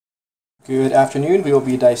Good afternoon. We will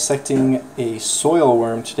be dissecting a soil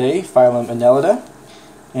worm today, Phylum Annelida.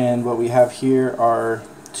 And what we have here are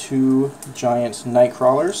two giant night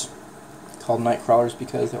crawlers, called night crawlers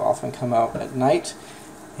because they often come out at night,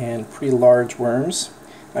 and pretty large worms.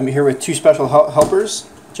 I'm here with two special helpers.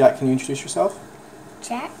 Jack, can you introduce yourself?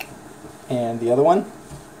 Jack. And the other one?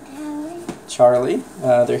 Charlie. Charlie.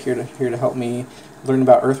 They're here to help me learn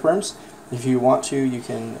about earthworms. If you want to, you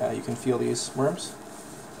can feel these worms.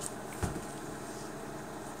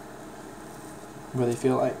 What do they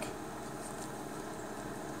feel like?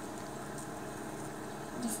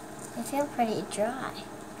 They feel pretty dry.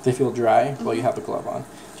 They feel dry? Well, you have a glove on.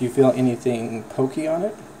 Do you feel anything pokey on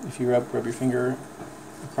it if you rub your finger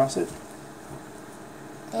across it?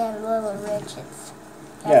 They have little ridges.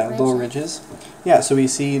 Yeah, little ridges. Yeah, so we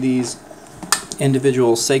see these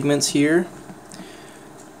individual segments here.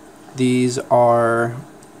 These are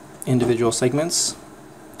individual segments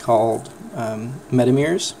called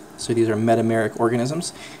metameres. So these are metameric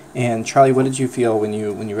organisms. And Charlie, what did you feel when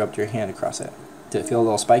you rubbed your hand across it? Did it feel a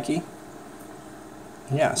little spiky?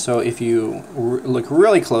 Yeah, so if you look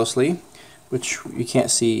really closely, which you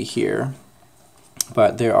can't see here,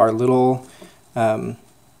 but there are little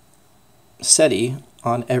setae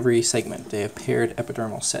on every segment. They have paired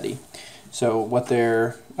epidermal setae. So what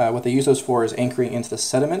they use those for is anchoring into the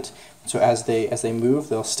sediment. So as they move,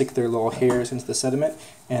 they'll stick their little hairs into the sediment,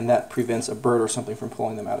 and that prevents a bird or something from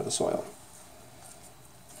pulling them out of the soil.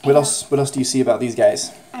 What else do you see about these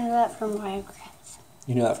guys? I know that from wildcats.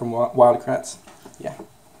 You know that from wildcats? Yeah.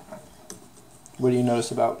 What do you notice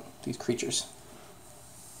about these creatures?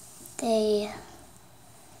 I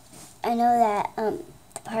know that the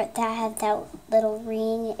part that has that little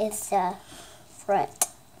ring is the front.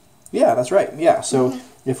 Yeah, that's right. Yeah, so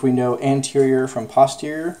if we know anterior from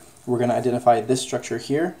posterior, we're going to identify this structure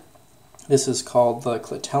here. This is called the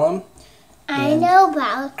clitellum. I know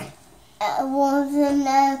about worms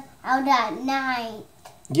out at night.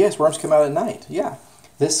 Yes, worms come out at night. Yeah.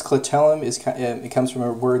 This clitellum it comes from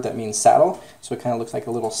a word that means saddle, so it kind of looks like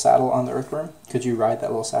a little saddle on the earthworm. Could you ride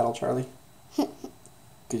that little saddle, Charlie?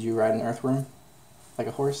 Could you ride an earthworm like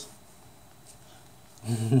a horse?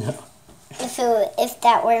 No. If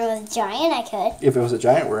that worm was giant, I could. If it was a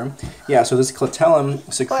giant worm, yeah. So this clitellum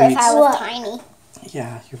secretes. Or if I was tiny.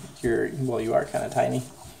 Yeah, you are kind of tiny.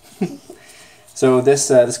 So this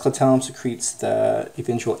clitellum secretes the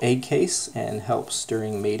eventual egg case and helps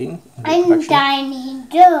during mating. I'm tiny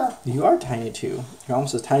too. You are tiny too. You're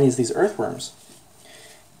almost as tiny as these earthworms.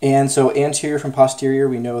 And so anterior from posterior,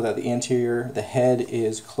 we know that the head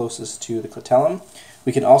is closest to the clitellum.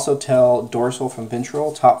 We can also tell dorsal from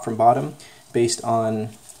ventral, top from bottom, based on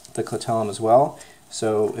the clitellum as well.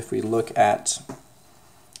 So if we look at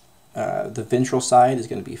the ventral side is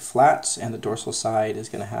going to be flat, and the dorsal side is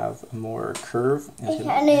going to have a more curve, and it's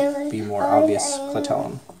going to be more obvious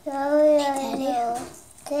clitellum.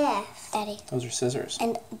 Daddy. Those are scissors.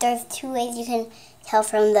 And there's two ways you can tell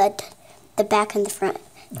from the back and the front.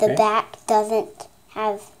 The Okay. back doesn't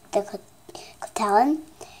have the clitellum,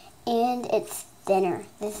 and it's thinner.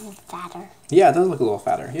 This is fatter. Yeah, it does look a little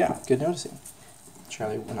fatter. Yeah, good noticing.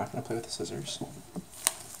 Charlie, we're not going to play with the scissors.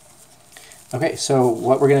 Okay, so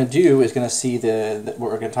what we're going to do is going to see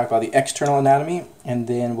we're going to talk about the external anatomy, and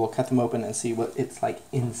then we'll cut them open and see what it's like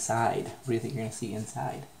inside. What do you think you're going to see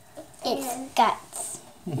inside? It's guts.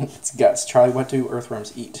 It's guts. Charlie, what do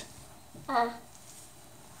earthworms eat?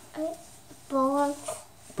 Birds.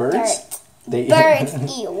 Birds? Birds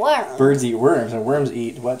eat worms. Birds eat worms, and worms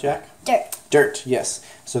eat what, Jack? Dirt. Dirt, yes.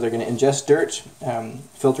 So they're going to ingest dirt,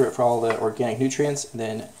 filter it for all the organic nutrients, and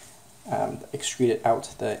then excrete it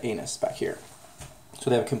out the anus back here. So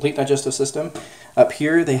they have a complete digestive system. Up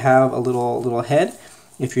here they have a little head.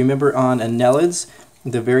 If you remember on annelids,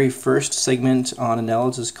 the very first segment on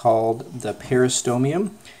annelids is called the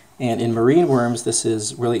peristomium. And in marine worms, this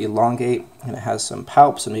is really elongate, and it has some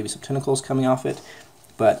palps and maybe some tentacles coming off it.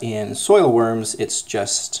 But in soil worms, it's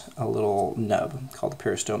just a little nub called the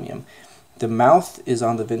peristomium. The mouth is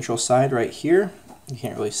on the ventral side right here. You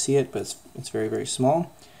can't really see it, but it's very, very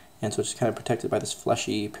small. And so it's kind of protected by this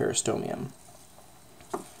fleshy peristomium.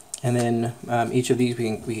 And then each of these,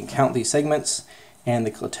 we can count these segments, and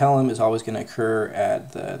the clitellum is always going to occur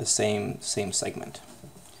at the same segment.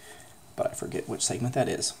 But I forget which segment that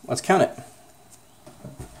is. Let's count it.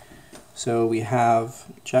 So we have,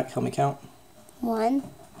 Jack, help me count. 1,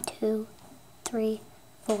 2, 3,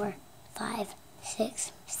 4, 5,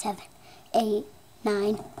 6, 7, 8,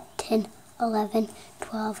 9, 10, 11,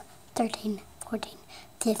 12, 13, 14,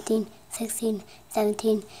 15, 16,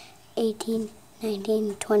 17, 18,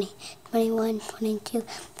 19, 20, 21, 22,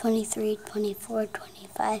 23, 24,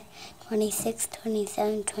 25, 26,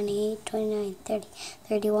 27, 28, 29, 30,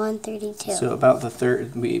 31, 32. So about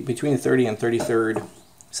the between the 30 and 33rd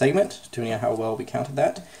segment, depending on how well we counted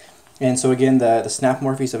that. And so again, the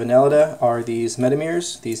snapomorphies of Annelida are these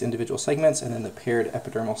metameres, these individual segments, and then the paired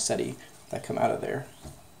epidermal setae that come out of there.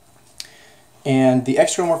 And the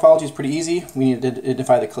external morphology is pretty easy. We need to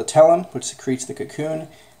identify the clitellum, which secretes the cocoon,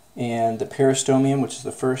 and the peristomium, which is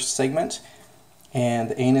the first segment, and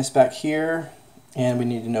the anus back here. And we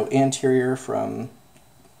need to know anterior from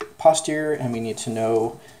posterior, and we need to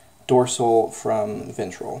know dorsal from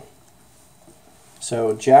ventral.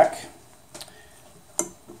 So Jack,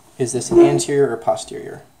 is this anterior or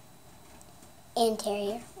posterior?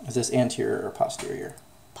 Anterior. Is this anterior or posterior?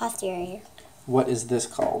 Posterior. What is this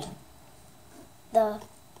called? The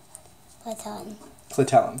clitellum.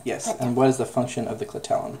 Clitellum, yes. Clitellum. And what is the function of the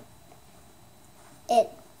clitellum?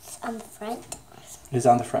 It's on the front. It is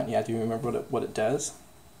on the front, yeah. Do you remember what it does?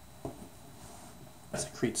 It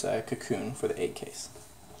secretes a cocoon for the egg case.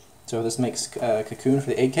 So this makes a cocoon for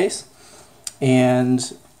the egg case.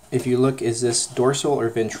 And if you look, is this dorsal or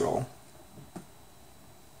ventral?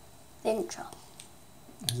 Ventral.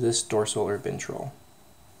 Is this dorsal or ventral?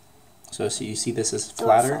 So you see this is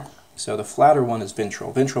flatter? Dorsal. So the flatter one is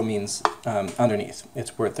ventral. Ventral means underneath.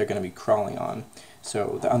 It's where they're going to be crawling on.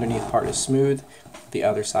 So the underneath part is smooth, the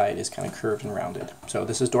other side is kind of curved and rounded. So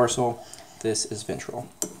this is dorsal, this is ventral.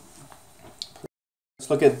 Let's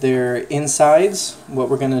look at their insides. What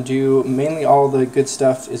we're going to do, mainly all the good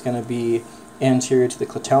stuff is going to be anterior to the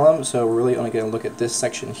clitellum, so we're really only going to look at this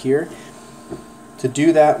section here. To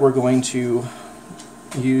do that, we're going to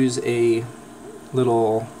use a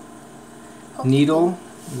little needle,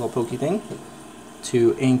 a little pokey thing,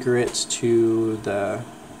 to anchor it to the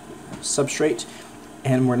substrate,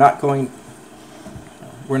 and we're not going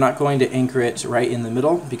to anchor it right in the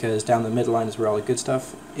middle, because down the midline is where all the good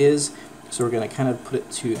stuff is. So we're going to kind of put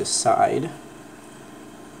it to the side,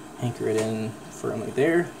 anchor it in firmly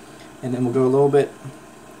there, and then we'll go a little bit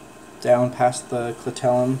down past the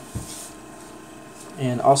clitellum.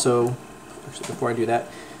 And also, actually before I do that,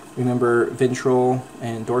 remember ventral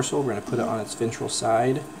and dorsal, we're going to put it on its ventral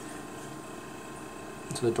side.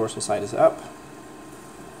 So the dorsal side is up,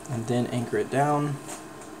 and then anchor it down,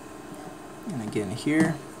 and again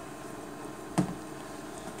here.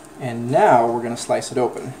 And now we're going to slice it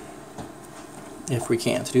open, if we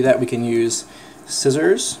can. To do that, we can use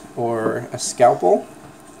scissors or a scalpel.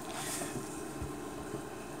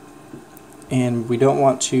 And we don't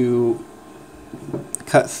want to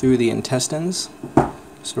cut through the intestines,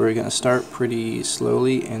 so we're going to start pretty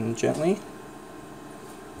slowly and gently.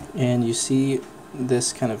 And you see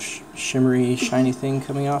this kind of shimmery, shiny thing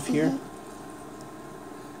coming off here?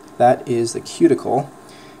 That is the cuticle.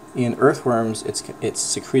 In earthworms, it's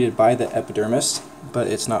secreted by the epidermis, but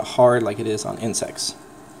it's not hard like it is on insects.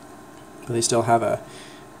 But they still have a,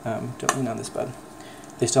 don't lean on this, bud.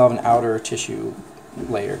 They still have an outer tissue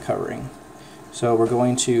layer covering. So we're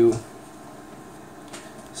going to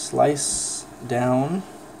slice down.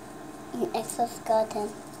 An exoskeleton.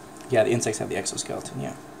 Yeah, the insects have the exoskeleton,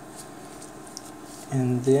 yeah.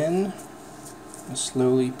 And then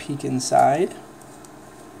slowly peek inside.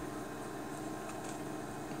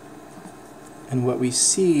 And what we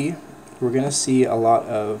see, we're going to see a lot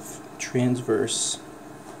of transverse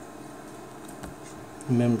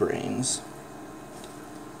membranes.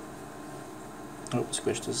 Oh,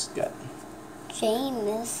 squished his gut.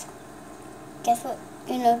 James, guess what?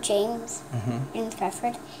 You know James? James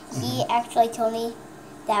Crawford? He actually told me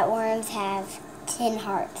that worms have 10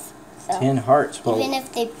 hearts. So 10 hearts. Well, even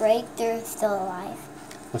if they break, they're still alive.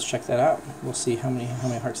 Let's check that out. We'll see how many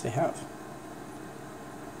hearts they have.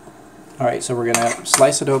 Alright, so we're going to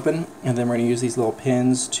slice it open, and then we're going to use these little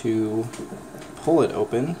pins to pull it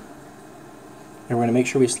open. And we're going to make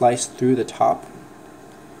sure we slice through the top,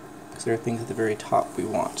 because there are things at the very top we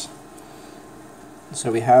want. So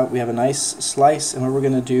we have a nice slice, and what we're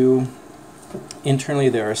going to do, internally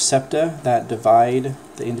there are septa that divide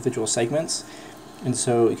the individual segments. And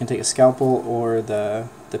so you can take a scalpel or the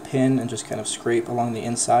pin and just kind of scrape along the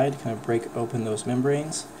inside, kind of break open those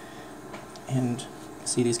membranes. And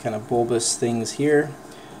see these kind of bulbous things here.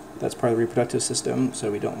 That's part of the reproductive system, so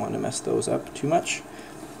we don't want to mess those up too much.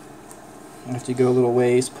 After you go a little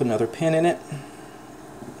ways, put another pin in it,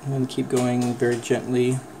 and then keep going very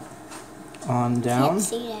gently on down. Can't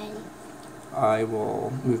see, Daddy. I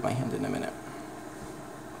will move my hand in a minute.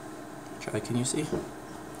 Charlie, can you see?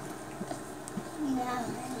 No.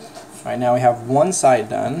 Alright, now we have one side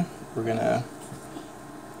done. We're going to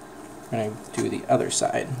We're going to do the other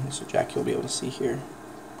side. So Jack, you'll be able to see here.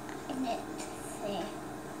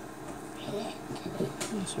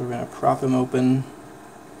 So we're going to prop him open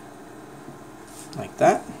like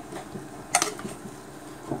that.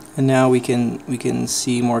 And now we can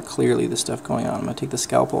see more clearly the stuff going on. I'm going to take the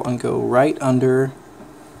scalpel and go right under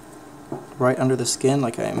the skin,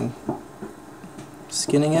 like I'm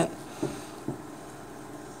skinning it.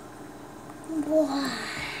 Wow.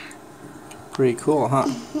 Pretty cool, huh?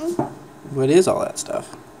 Mm-hmm. What is all that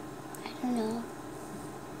stuff? I don't know.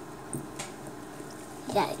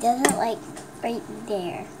 Yeah, it doesn't like right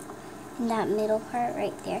there. In that middle part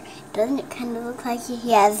right there. Doesn't it kind of look like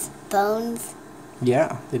he has bones?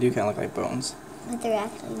 Yeah, they do kind of look like bones. But they're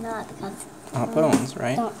actually not, because Not bones,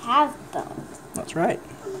 right? don't have bones. That's right.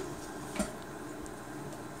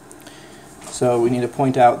 So we need to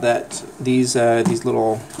point out that these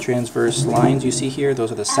little transverse lines you see here,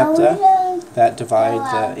 those are the septa that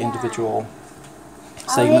divide the individual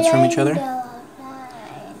segments from each other.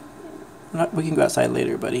 We can go outside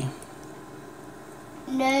later, buddy.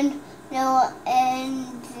 No,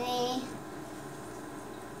 and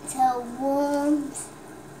the worms.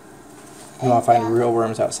 You want to find real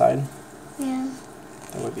worms outside? Yeah.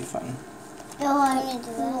 That would be fun. No, I need to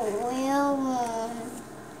real worms.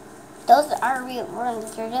 Those are real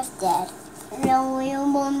worms, they're just dead. No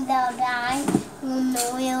real worms, they'll die.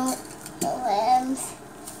 No real worms.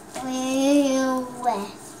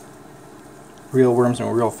 Real worms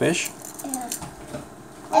and real fish? Yeah.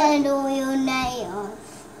 And real nails.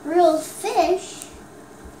 Real fish?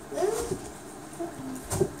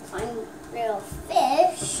 Find real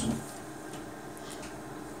fish.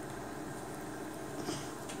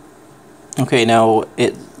 Okay, now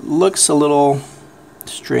it looks a little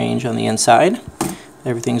strange on the inside.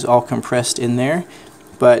 Everything's all compressed in there.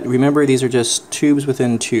 But remember, these are just tubes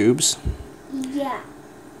within tubes. Yeah.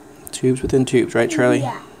 Tubes within tubes, right, Charlie?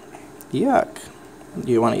 Yeah. Yuck.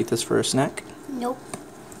 Do you want to eat this for a snack? Nope.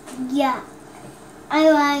 Yeah. I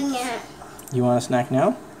want a snack. You want a snack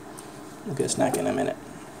now? We'll get a snack in a minute.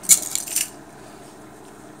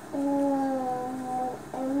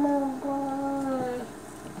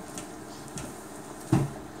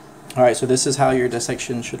 Alright, so this is how your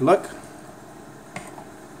dissection should look.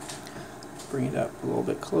 Bring it up a little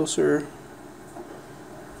bit closer.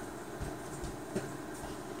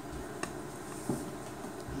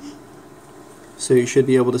 So you should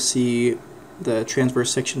be able to see the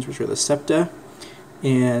transverse sections, which are the septa,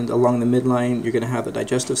 and along the midline you're going to have the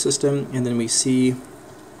digestive system, and then we see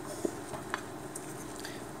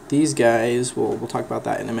these guys. We'll talk about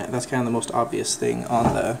that in a minute. That's kind of the most obvious thing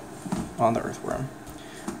on the earthworm.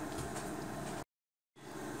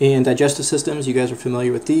 In digestive systems, you guys are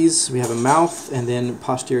familiar with these. We have a mouth, and then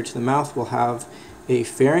posterior to the mouth we'll have a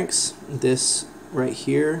pharynx. This right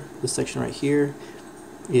here, this section right here,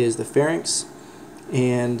 is the pharynx.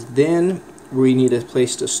 And then we need a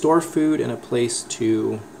place to store food and a place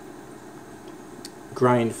to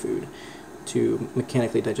grind food, to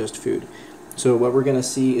mechanically digest food. So what we're going to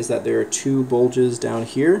see is that there are two bulges down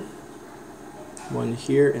here, one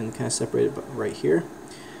here and kind of separated right here.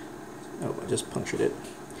 Oh, I just punctured it.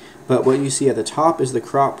 But what you see at the top is the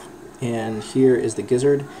crop, and here is the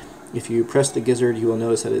gizzard. If you press the gizzard, you will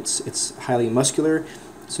notice that it's highly muscular.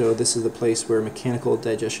 So this is the place where mechanical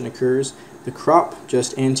digestion occurs. The crop,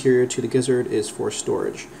 just anterior to the gizzard, is for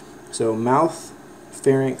storage. So mouth,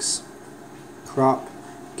 pharynx, crop,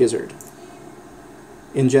 gizzard.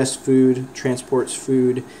 Ingests food, transports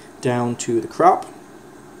food down to the crop.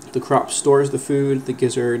 The crop stores the food, the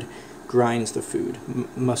gizzard grinds the food.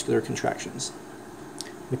 Muscular contractions.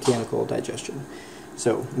 Mechanical digestion.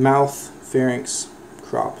 So mouth, pharynx,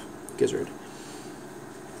 crop, gizzard.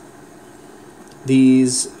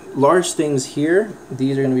 These large things here,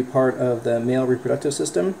 these are going to be part of the male reproductive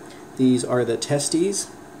system. These are the testes,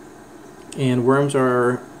 and worms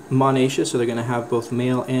are monoecious, so they're going to have both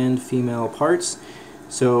male and female parts.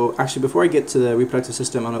 So actually, before I get to the reproductive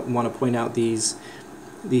system, I want to point out these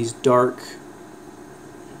dark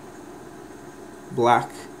black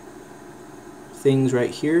things right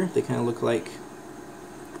here. They kind of look like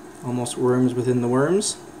almost worms within the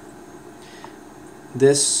worms.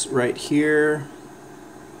 This right here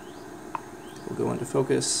will go into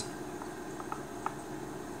focus.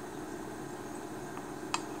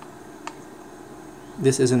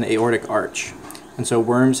 This is an aortic arch. And so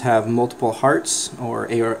worms have multiple hearts, or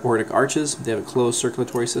aortic arches. They have a closed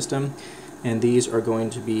circulatory system, and these are going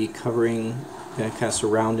to be covering, kind of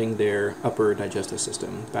surrounding their upper digestive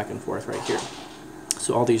system, back and forth right here.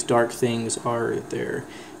 So all these dark things are their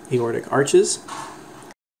aortic arches.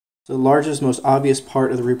 The largest, most obvious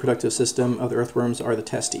part of the reproductive system of the earthworms are the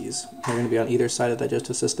testes. They're going to be on either side of the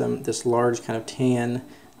digestive system, this large kind of tan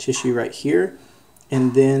tissue right here.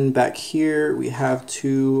 And then back here we have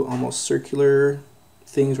two almost circular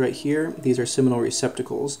things right here. These are seminal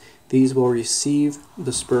receptacles. These will receive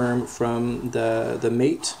the sperm from the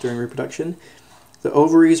mate during reproduction. The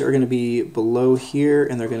ovaries are going to be below here,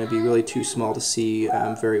 and they're going to be really too small to see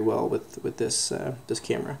very well with this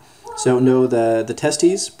camera. So no, the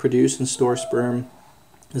testes produce and store sperm.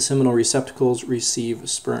 The seminal receptacles receive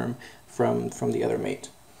sperm from the other mate.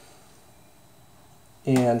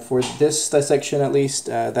 And for this dissection, at least,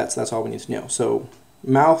 that's all we need to know. So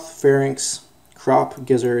mouth, pharynx, crop,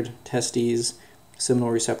 gizzard, testes,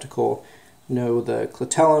 seminal receptacle. Know the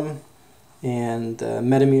clitellum and the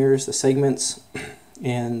metameres, the segments,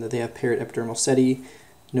 and they have paired epidermal setae.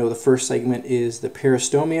 Know the first segment is the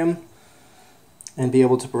peristomium, and be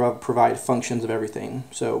able to provide functions of everything.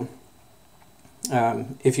 So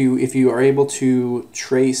if you are able to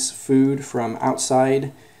trace food from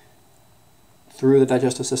outside through the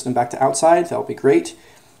digestive system back to outside, that'll be great.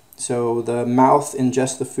 So the mouth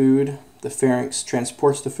ingests the food, the pharynx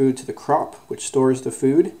transports the food to the crop, which stores the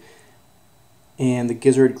food, and the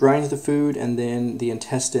gizzard grinds the food, and then the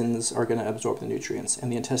intestines are going to absorb the nutrients.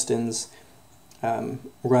 And the intestines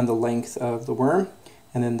run the length of the worm,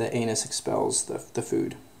 and then the anus expels the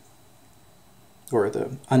food, or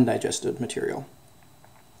the undigested material.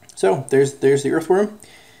 So there's the earthworm.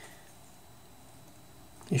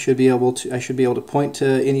 I should be able to point to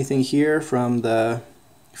anything here from the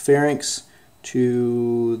pharynx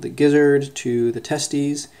to the gizzard to the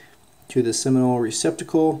testes to the seminal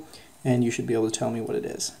receptacle, and you should be able to tell me what it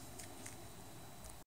is.